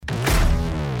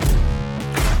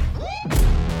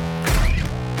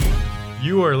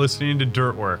You are listening to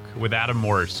Dirt Work with Adam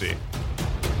Morrissey.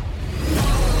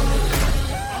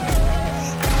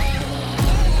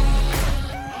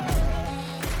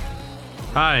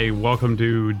 Hi, welcome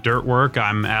to Dirt Work.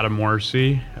 I'm Adam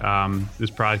Morrissey. This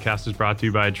podcast is brought to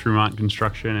you by Trumont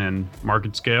Construction and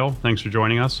Market Scale. Thanks for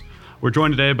joining us. We're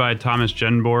joined today by Thomas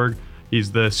Genborg.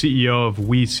 He's the CEO of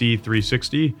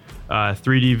WeSee360, a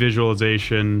 3D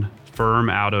visualization firm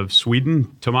out of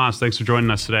Sweden. Tomas, thanks for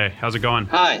joining us today. How's it going?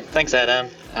 Hi, thanks Adam.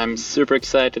 I'm super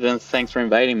excited and thanks for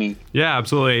inviting me. Yeah,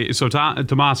 absolutely. So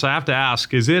Tomas, I have to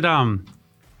ask, is it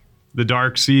the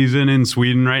dark season in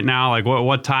Sweden right now? Like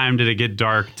what time did it get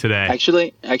dark today?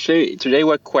 Actually, today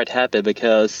we're quite happy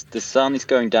because the sun is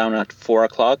going down at 4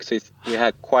 o'clock, so we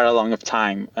had quite a long of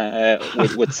time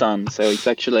with sun. So it's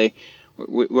actually,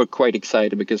 we're quite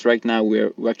excited because right now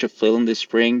we're actually feeling the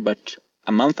spring, but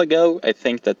a month ago, I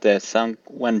think that the sun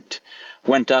went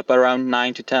up around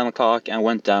 9 to 10 o'clock and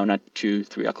went down at 2,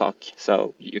 3 o'clock.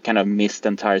 So you kind of miss the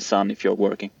entire sun if you're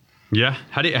working. Yeah.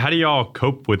 How do y'all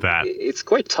cope with that? It's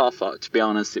quite tough, to be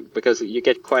honest, because you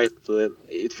get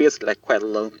it feels like quite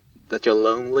alone, that you're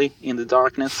lonely in the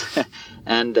darkness.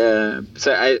 And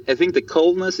so I think the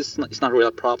coldness is not really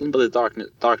a problem, but the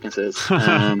darkness is.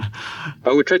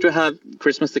 But we try to have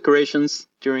Christmas decorations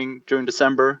during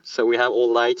December, so we have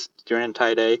all lights during the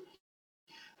entire day.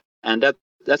 And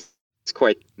that's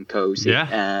quite cozy.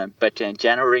 Yeah. But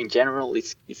January in general,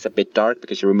 it's a bit dark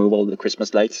because you remove all the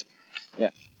Christmas lights.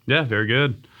 Yeah. Yeah, very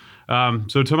good.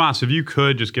 So Tomas, if you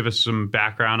could just give us some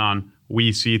background on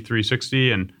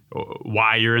WeSee360 and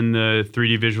why you're in the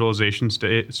 3D visualization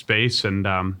space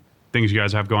and things you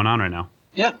guys have going on right now.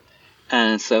 Yeah.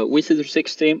 So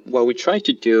WeSee360, what we try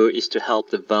to do is to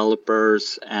help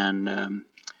developers and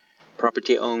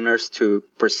property owners to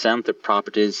present their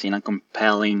properties in a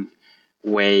compelling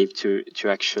way to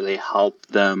actually help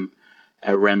them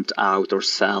rent out or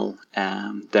sell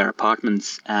their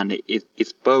apartments, and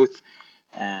it's both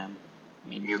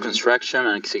new construction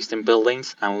and existing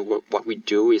buildings. And what we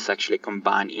do is actually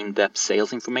combine in-depth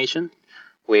sales information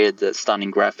with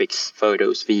stunning graphics,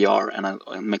 photos, VR,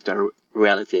 and make that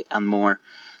reality and more.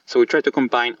 So we try to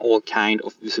combine all kind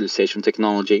of visualization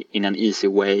technology in an easy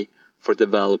way for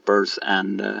developers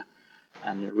and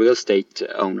real estate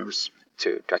owners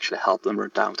to actually help them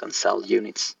rent out and sell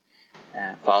units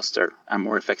faster and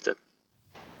more effective.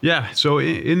 Yeah. So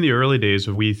in the early days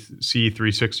of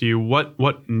WeSee360,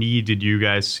 what need did you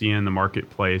guys see in the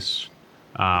marketplace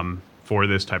for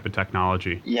this type of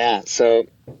technology? Yeah. So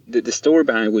the story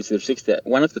behind WeSee360,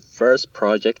 one of the first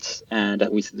projects that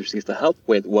WeSee360 helped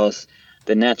with was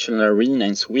the national arena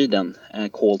in Sweden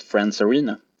called Friends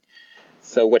Arena.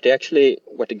 So what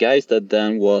the guys did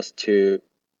then was to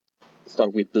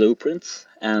start with blueprints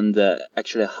and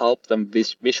actually help them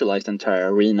visualize the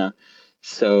entire arena,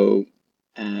 so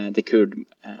they could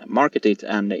market it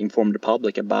and inform the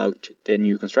public about the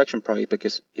new construction project,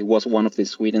 because it was one of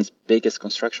Sweden's biggest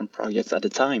construction projects at the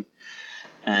time.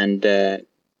 And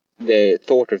they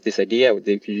thought of this idea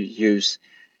they could use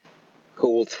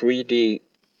cool 3D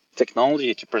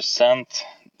technology to present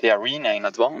the arena in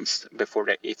advance before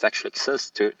it actually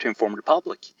exists to inform the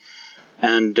public.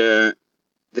 And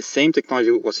the same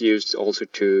technology was used also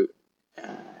to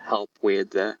help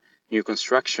with new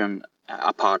construction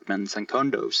apartments and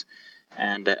condos,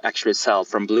 and actually sell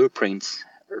from blueprints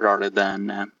rather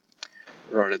than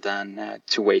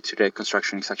to wait till the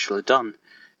construction is actually done.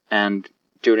 And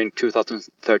during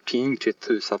 2013 to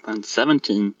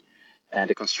 2017,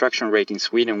 the construction rate in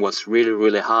Sweden was really,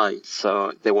 really high.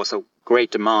 So there was a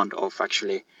great demand of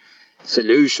actually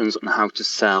solutions on how to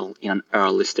sell in an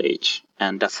early stage,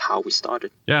 and that's how we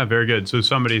started. Yeah, very good. So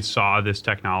somebody saw this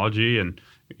technology and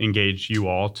engaged you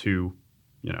all to,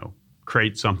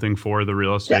 create something for the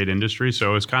real estate industry.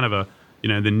 So it's kind of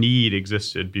the need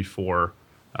existed before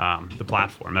the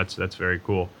platform. That's very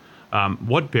cool.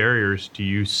 What barriers do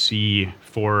you see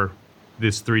for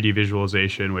this 3D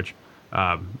visualization, which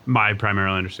my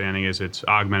primary understanding is it's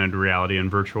augmented reality and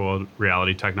virtual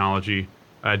reality technology?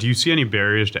 Do you see any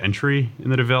barriers to entry in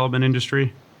the development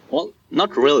industry? Well,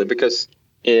 not really, because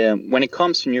when it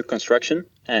comes to new construction,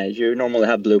 you normally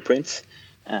have blueprints.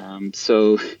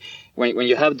 So when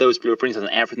you have those blueprints and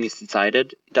everything is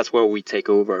decided, that's where we take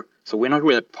over. So we're not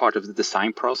really part of the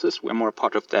design process. We're more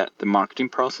part of the marketing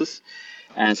process.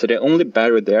 And so the only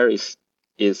barrier there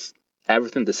is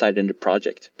everything decided in the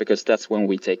project, because that's when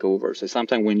we take over. So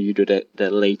sometimes when you do the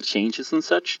late changes and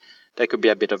such, that could be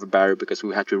a bit of a barrier because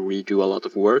we have to redo a lot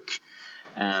of work.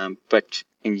 But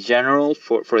in general,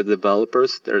 for the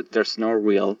developers, there's no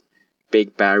real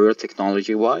big barrier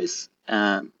technology-wise.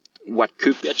 what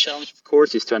could be a challenge, of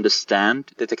course, is to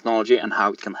understand the technology and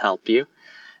how it can help you.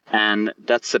 And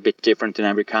that's a bit different in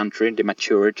every country, the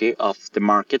maturity of the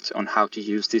market on how to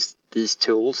use these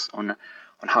tools, on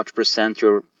how to present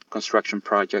your construction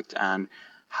project and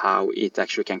how it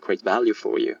actually can create value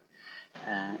for you.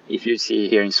 If you see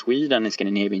here in Sweden and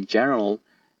Scandinavia in general,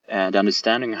 the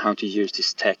understanding of how to use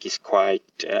this tech is quite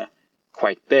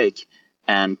big,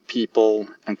 and people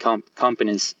and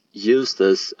companies use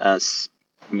this as,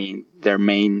 their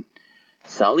main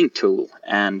selling tool,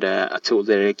 and a tool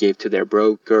that they give to their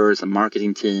brokers and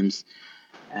marketing teams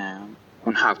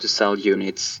on how to sell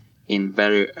units in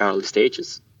very early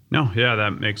stages. No, yeah,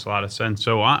 that makes a lot of sense.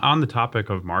 So on the topic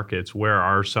of markets, where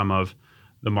are some of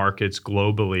the markets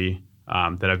globally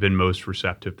that have been most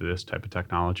receptive to this type of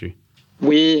technology?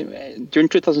 During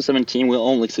 2017, we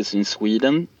only exist in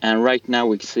Sweden, and right now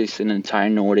we exist in the entire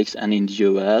Nordics and in the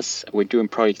US. We're doing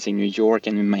projects in New York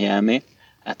and in Miami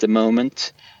at the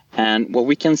moment. And what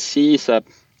we can see is that,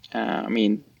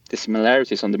 the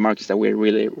similarities on the markets that we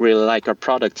really, really like our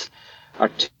products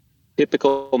are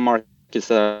typical markets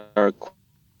that are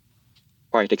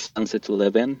quite expensive to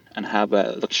live in and have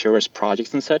luxurious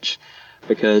projects and such,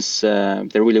 because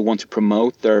they really want to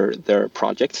promote their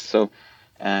projects. So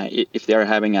if they're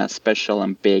having a special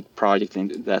and big project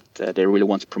that they really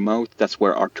want to promote, that's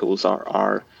where our tools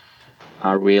are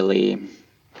really,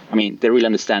 they really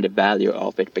understand the value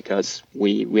of it, because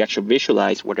we actually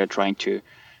visualize what they're trying to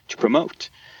promote.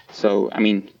 So,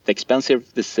 the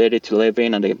expensive the city to live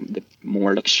in and the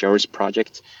more luxurious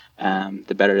project,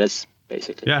 the better it is,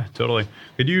 basically. Yeah, totally.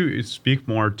 Could you speak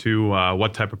more to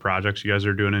what type of projects you guys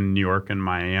are doing in New York and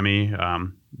Miami?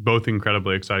 Both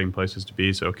incredibly exciting places to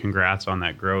be, so congrats on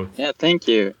that growth. Yeah, thank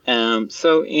you.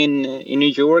 So in New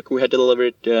York, we had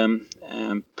delivered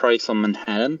projects on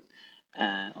Manhattan,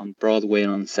 on Broadway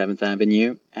and on 7th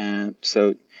Avenue.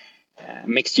 So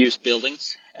mixed-use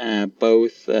buildings,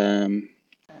 both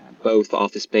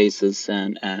office spaces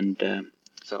and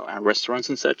restaurants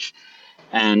and such.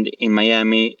 And in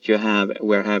Miami,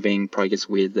 we're having projects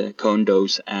with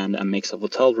condos and a mix of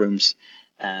hotel rooms.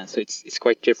 So it's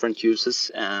quite different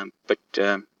uses.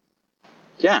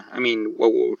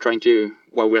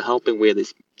 What we're helping with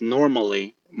is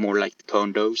normally more like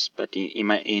condos, but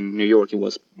in New York, it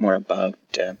was more about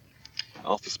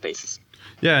office spaces.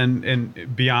 Yeah,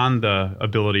 and beyond the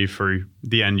ability for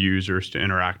the end users to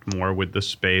interact more with the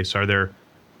space, are there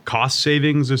cost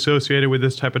savings associated with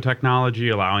this type of technology,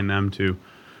 allowing them to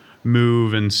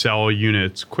move and sell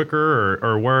units quicker,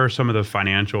 or where are some of the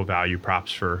financial value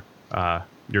props for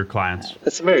your clients?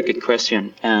 That's a very good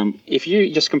question. If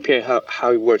you just compare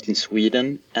how it worked in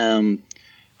Sweden,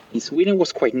 in Sweden it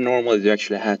was quite normal that you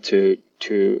actually had to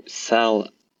sell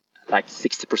like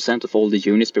 60% of all the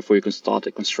units before you can start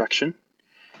the construction,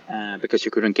 because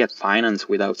you couldn't get finance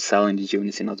without selling the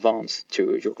units in advance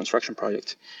to your construction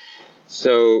project.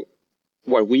 So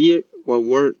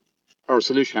our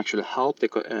solution actually helped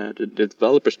the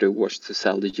developers do was to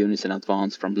sell the units in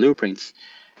advance from blueprints,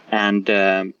 and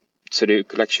so they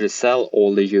could actually sell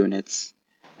all the units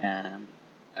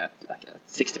at like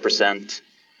 60%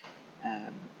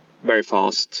 very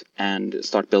fast and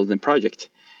start building the project.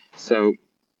 So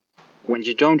when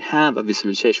you don't have a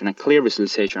clear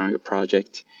visualization on your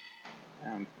project,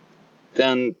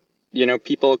 then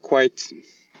people are quite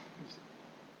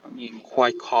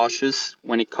cautious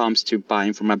when it comes to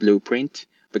buying from a blueprint,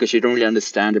 because you don't really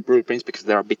understand the blueprints, because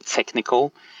they're a bit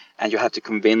technical and you have to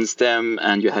convince them,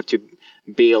 and you have to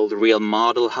build real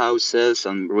model houses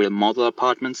and real model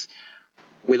apartments.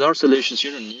 With our solutions,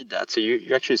 you don't need that. So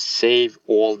you actually save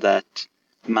all that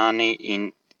money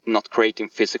in not creating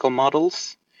physical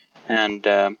models. And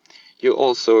you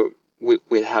also,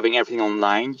 with having everything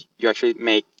online, you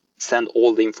actually send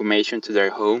all the information to their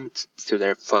homes, to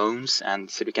their phones, and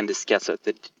so they can discuss at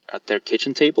their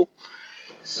kitchen table.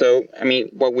 So,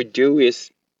 what we do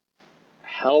is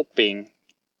helping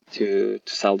to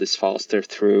sell this faster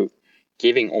through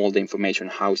giving all the information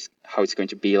how it's going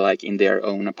to be like in their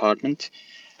own apartment.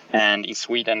 And in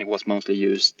Sweden, it was mostly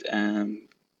used in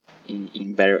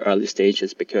very early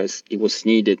stages, because it was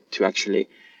needed to actually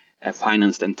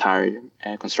finance the entire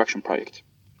construction project.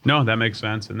 No, that makes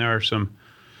sense. And there are some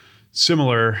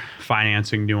similar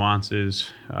financing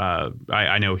nuances.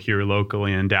 I know here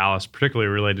locally in Dallas, particularly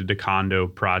related to condo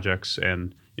projects,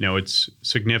 and it's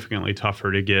significantly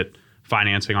tougher to get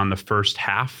financing on the first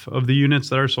half of the units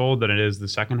that are sold than it is the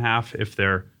second half if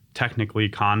they're technically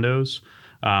condos.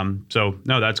 So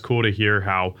no, that's cool to hear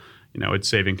how it's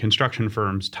saving construction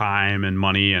firms time and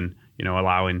money, and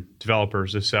allowing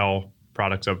developers to sell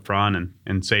products up front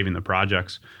and saving the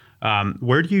projects.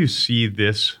 Where do you see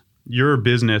this your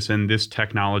business and this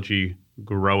technology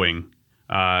growing,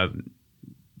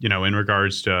 in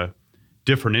regards to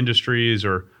different industries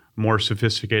or more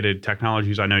sophisticated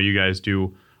technologies? I know you guys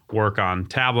do work on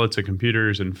tablets and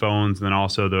computers and phones, and then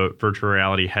also the virtual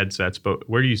reality headsets. But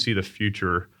where do you see the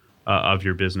future of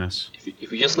your business?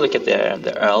 If you just look at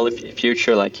the early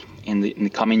future, like in the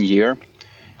coming year,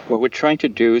 what we're trying to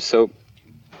do, so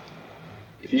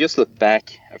if you just look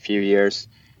back a few years,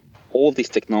 all these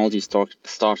technologies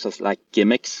starts as like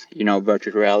gimmicks.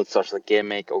 Virtual reality starts as a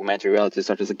gimmick, augmented reality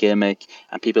starts as a gimmick,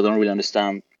 and people don't really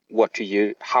understand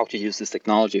how to use this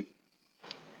technology.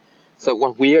 So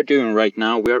what we are doing right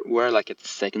now, we're like at the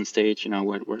second stage,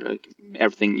 where like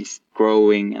everything is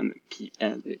growing, and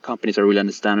the companies are really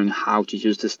understanding how to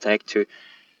use this tech to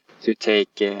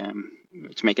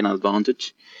make an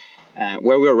advantage.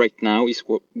 Where we are right now is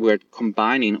we're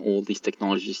combining all these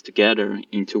technologies together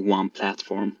into one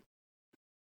platform.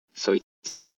 So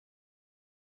it's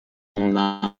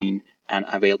online and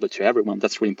available to everyone.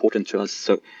 That's really important to us.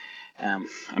 So,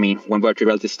 when virtual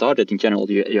reality started, in general,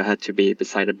 you had to be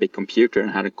beside a big computer and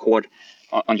had a cord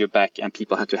on your back, and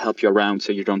people had to help you around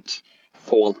so you don't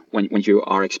fall when you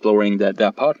are exploring the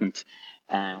apartment.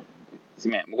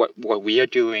 What we are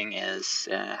doing is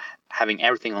having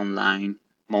everything online,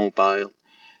 mobile,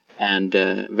 and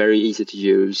very easy to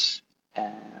use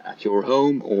at your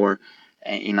home or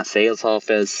in a sales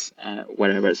office,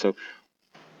 whatever. So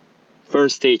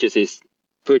first stages is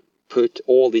put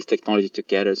all these technologies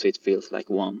together so it feels like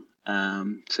one.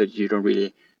 So you don't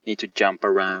really need to jump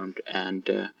around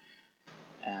and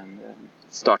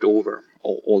start over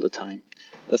all the time.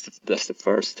 That's the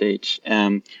first stage.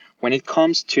 When it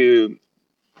comes to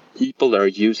people that are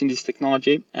using this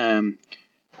technology, when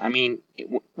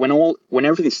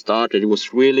everything started, it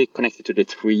was really connected to the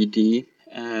 3D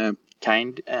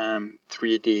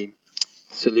 3D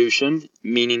solution,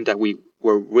 meaning that we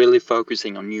were really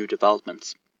focusing on new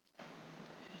developments.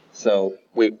 So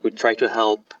we try to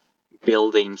help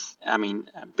buildings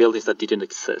that didn't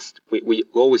exist. We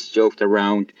always joked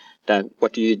around that,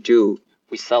 what do?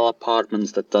 We sell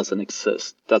apartments that doesn't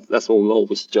exist. That's what we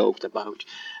always joked about.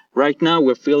 Right now,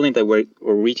 we're feeling that we're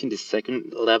reaching the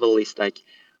second level. Is like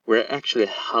we're actually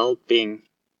helping,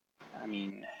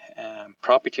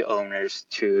 property owners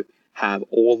to have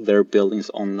all their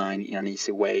buildings online in an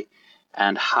easy way,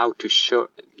 and how to show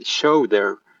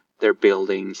their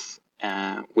buildings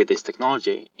with this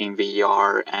technology in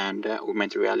VR and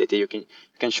augmented reality. You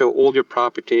can show all your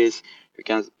properties.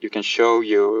 You can show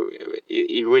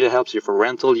it really helps you for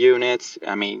rental units.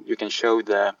 You can show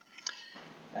the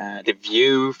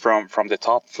view from the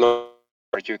top floor.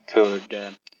 You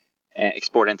could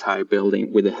export the entire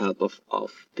building with the help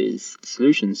of these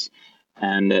solutions.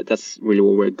 And that's really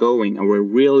where we're going. And we're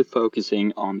really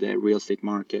focusing on the real estate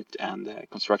market and the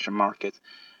construction market,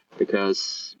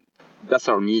 because that's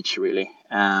our niche, really.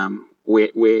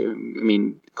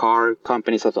 Car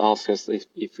companies have asked us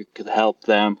if we could help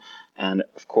them, and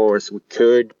of course we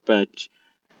could. But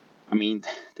the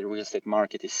real estate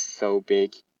market is so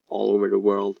big all over the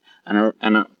world, and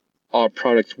our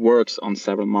product works on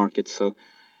several markets. So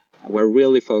we're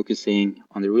really focusing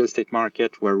on the real estate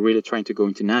market. We're really trying to go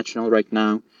international right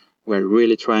now. We're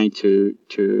really trying to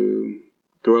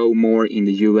grow more in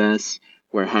the US.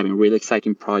 We're having really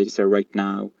exciting projects there right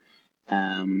now.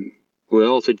 We're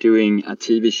also doing a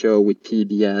TV show with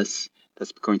PBS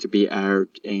that's going to be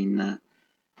aired in, I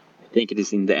think it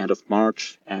is in the end of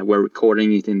March. We're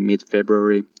recording it in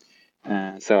mid-February.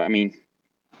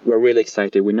 We're really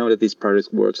excited. We know that this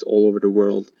product works all over the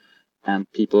world,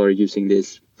 and people are using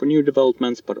this for new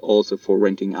developments, but also for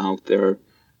renting out their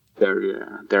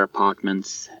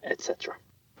apartments, etc.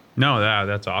 No,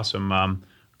 that's awesome.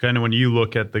 Kind of when you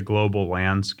look at the global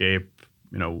landscape,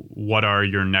 what are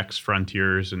your next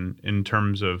frontiers in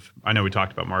terms of, I know we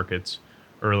talked about markets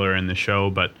earlier in the show,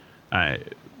 but I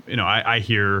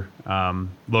hear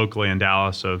locally in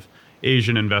Dallas of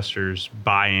Asian investors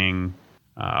buying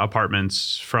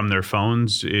apartments from their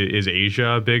phones. Is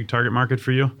Asia a big target market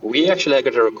for you? We actually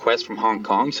got a request from Hong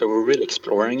Kong, so we're really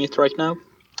exploring it right now.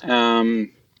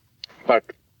 But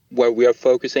where we are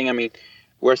focusing,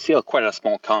 we're still quite a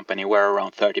small company. We're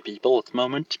around 30 people at the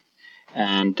moment,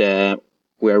 and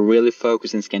we're really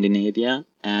focused in Scandinavia,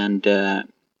 and the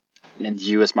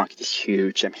US market is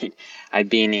huge. I've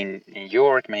been in New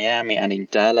York, Miami, and in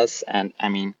Dallas, and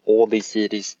all these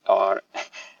cities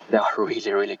they are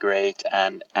really, really great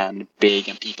and big,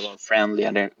 and people are friendly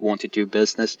and they want to do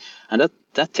business, and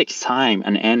that takes time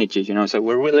and energy, So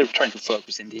we're really trying to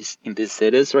focus in these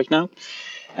cities right now.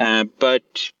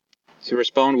 But To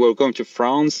respond, we're going to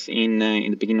France in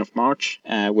the beginning of March.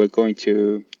 We're going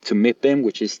to MIPIM,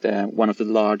 which is one of the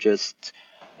largest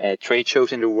trade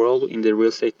shows in the world in the real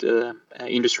estate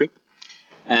industry.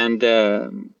 And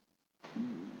the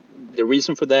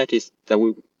reason for that is that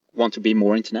we want to be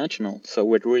more international. So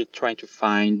we're really trying to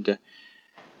find,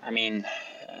 we're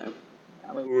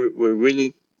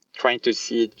really trying to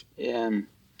see it in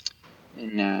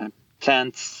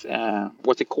plants,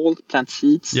 what's it called? Plant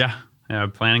seeds? Yeah,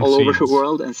 planting all seeds over the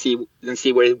world and see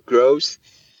where it grows.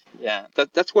 Yeah,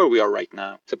 that's where we are right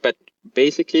now. So, but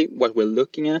basically, what we're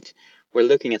looking at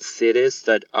cities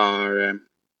that are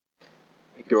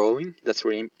growing. That's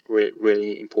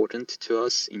really important to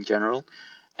us in general,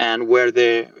 and where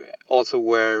the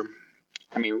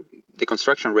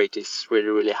construction rate is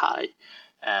really high.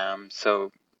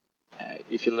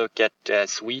 If you look at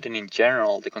Sweden in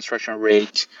general, the construction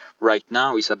rate right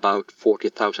now is about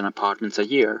 40,000 apartments a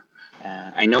year.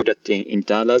 I know that in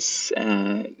Dallas,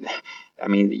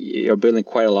 you're building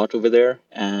quite a lot over there,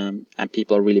 and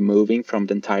people are really moving from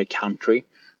the entire country,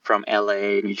 from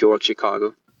LA, New York,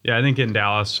 Chicago. Yeah, I think in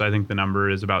Dallas, the number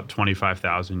is about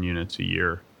 25,000 units a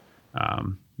year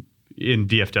in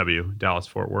DFW,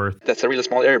 Dallas-Fort Worth. That's a really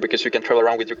small area because you can travel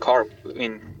around with your car.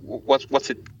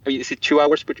 What's it? Is it 2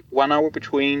 hours, 1 hour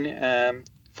between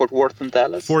Fort Worth and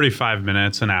Dallas? 45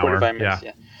 minutes, an hour. 45 minutes,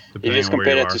 yeah. If you just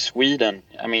compare that to Sweden,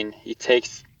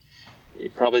 it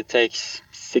probably takes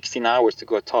 16 hours to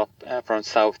go from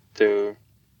south to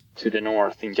the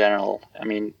north in general.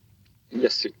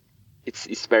 It's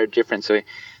very different. So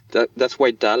that's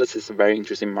why Dallas is a very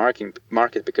interesting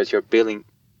market because you're building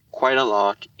quite a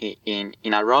lot in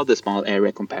a rather small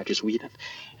area compared to Sweden,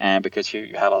 because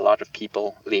you have a lot of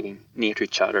people living near to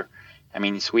each other.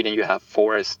 In Sweden you have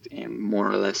forest in more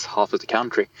or less half of the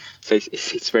country, so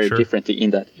it's very different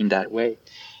in that way.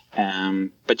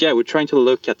 But yeah, we're trying to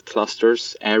look at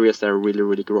clusters, areas that are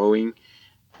really growing,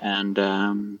 and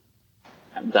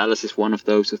Dallas is one of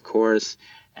those, of course.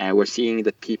 We're seeing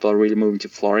that people are really moving to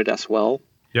Florida as well.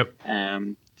 Yep.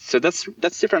 So that's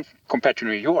different compared to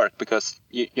New York because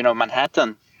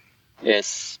Manhattan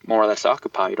is more or less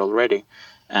occupied already.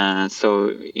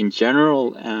 So in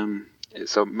general,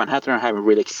 so Manhattan are having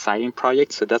really exciting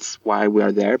projects. So that's why we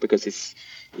are there, because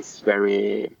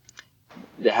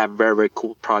they have very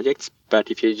cool projects. But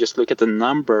if you just look at the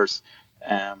numbers,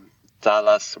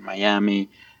 Dallas, Miami,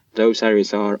 those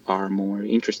areas are more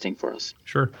interesting for us.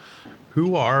 Sure.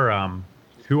 Who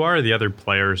are the other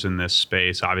players in this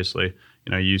space? Obviously,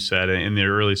 you said in the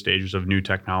early stages of new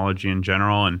technology in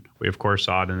general, and we of course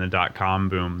saw it in the .com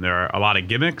boom. There are a lot of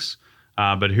gimmicks,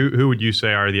 but who would you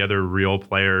say are the other real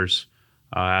players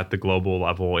at the global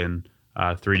level in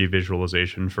 3D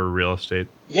visualization for real estate?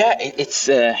 Yeah, it's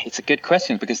a good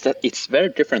question because it's very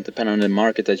different depending on the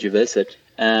market that you visit.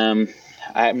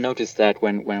 I've noticed that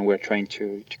when we're trying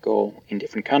to go in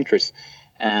different countries.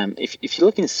 If you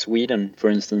look in Sweden, for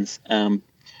instance,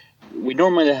 we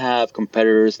normally have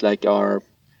competitors they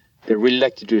really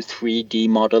like to do 3D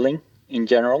modeling in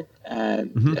general,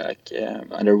 and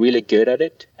they're really good at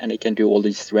it, and they can do all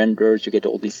these renders. You get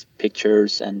all these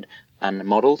pictures and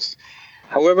models.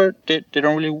 However,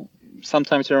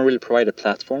 sometimes they don't really provide a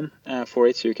platform for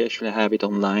it, so you can actually have it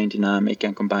online, dynamic,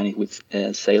 and combine it with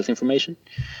sales information.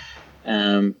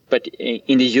 But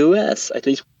in the US, at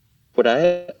least what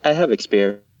I have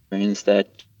experienced,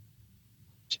 that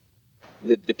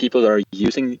the people that are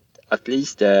using at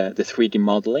least the 3D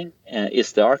modeling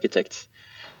is the architects,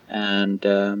 and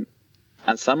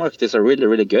some architects are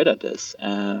really good at this,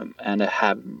 and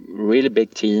have really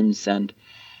big teams and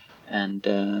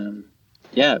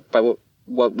But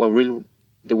what really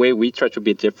the way we try to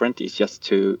be different is just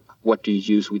to what do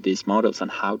you use with these models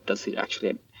and how does it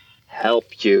actually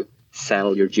help you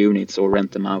sell your units or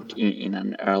rent them out in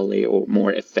an early or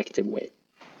more effective way.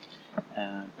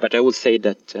 But I would say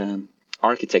that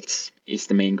architects is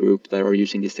the main group that are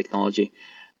using this technology,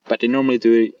 but they normally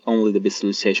do only the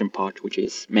visualization part, which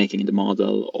is making the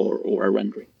model or a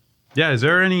rendering. Yeah, is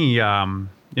there any,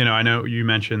 I know you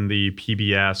mentioned the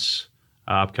PBS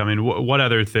upcoming. What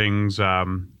other things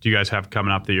do you guys have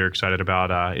coming up that you're excited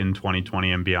about in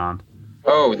 2020 and beyond?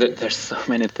 Oh, there's so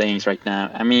many things right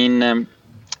now.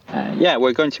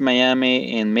 We're going to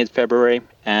Miami in mid-February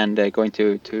and going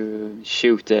to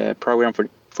shoot a program for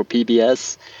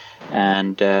PBS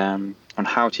and on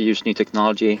how to use new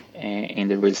technology in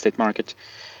the real estate market.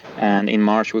 And in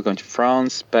March, we're going to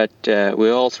France, but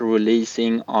we're also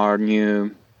releasing our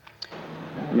new,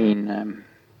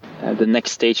 the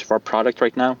next stage of our product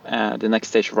right now, the next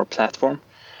stage of our platform,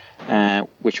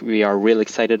 which we are really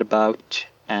excited about.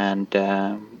 And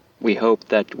we hope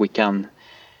that we can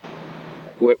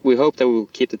we hope that we'll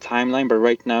keep the timeline, but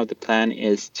right now the plan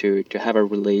is to have a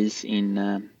release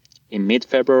in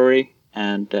mid-February,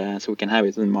 and so we can have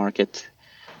it in the market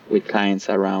with clients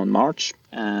around March,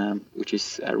 which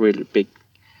is a really big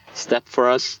step for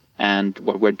us. And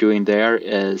what we're doing there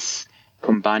is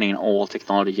combining all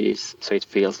technologies so it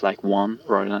feels like one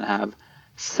rather than have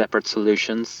separate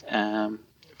solutions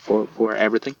for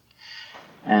everything.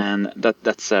 And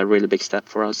that's a really big step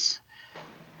for us.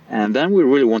 And then we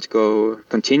really want to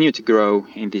continue to grow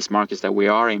in these markets that we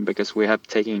are in, because we have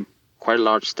taken quite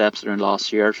large steps during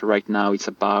last year. So right now it's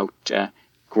about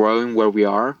growing where we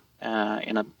are,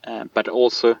 but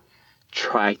also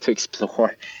try to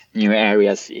explore new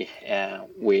areas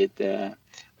with the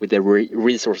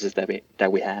resources that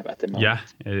we have at the moment. Yeah,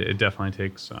 it definitely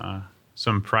takes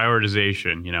some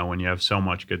prioritization, when you have so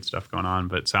much good stuff going on,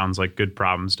 but it sounds like good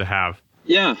problems to have.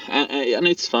 Yeah, and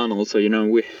it's fun also,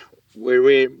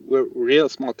 we're a real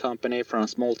small company from a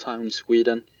small town in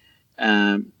Sweden,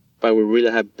 but we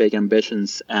really have big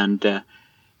ambitions, and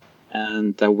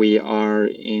we are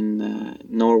in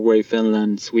Norway,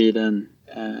 Finland, Sweden,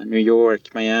 New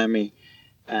York, Miami,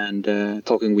 and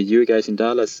talking with you guys in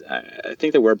Dallas. I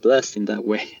think that we're blessed in that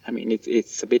way. I mean,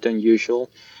 it's a bit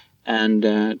unusual, and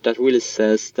that really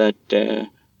says that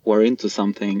we're into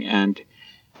something, and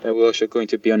that we're also going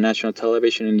to be on national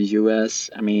television in the US.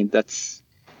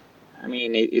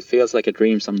 It feels like a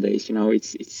dream some days.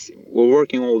 We're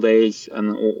working all days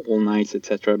and all nights,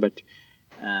 etc. But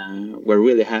we're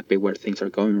really happy where things are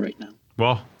going right now.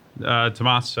 Well,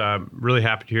 Tomas, really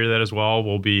happy to hear that as well.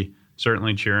 We'll be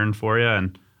certainly cheering for you,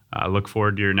 and look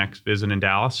forward to your next visit in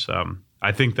Dallas.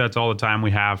 I think that's all the time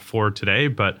we have for today,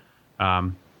 but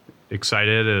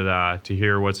excited to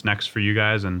hear what's next for you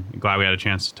guys, and glad we had a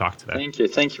chance to talk today.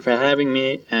 Thank you for having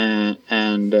me.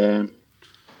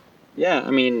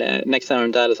 Next time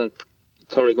in Dallas, I'm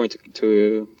totally going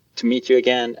to meet you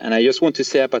again. And I just want to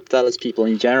say about Dallas people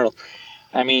in general.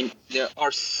 They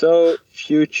are so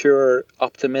future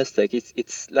optimistic.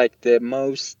 It's like the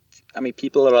most.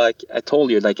 People are like, I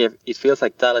told you, it feels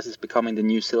like Dallas is becoming the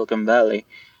new Silicon Valley.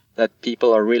 That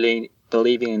people are really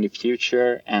believing in the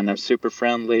future and are super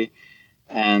friendly,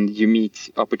 and you meet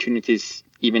opportunities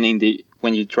even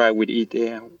when you drive with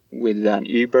an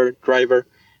Uber driver,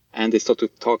 and they start to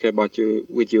talk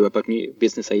with you about new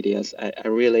business ideas. I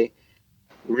really,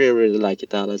 really, really like it,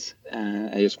 Dallas.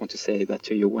 I just want to say that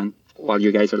to you while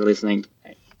you guys are listening.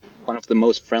 One of the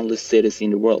most friendly cities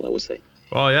in the world, I would say.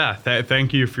 Well, yeah.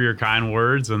 Thank you for your kind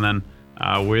words, and then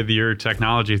with your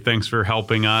technology, thanks for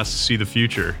helping us see the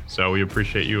future. So we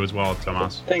appreciate you as well,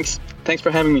 Tomas. Thanks for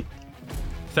having me.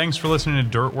 Thanks for listening to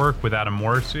Dirt Work with Adam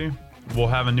Morrissey. We'll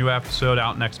have a new episode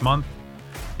out next month.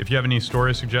 If you have any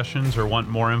story suggestions or want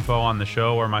more info on the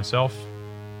show or myself,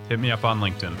 hit me up on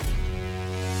LinkedIn.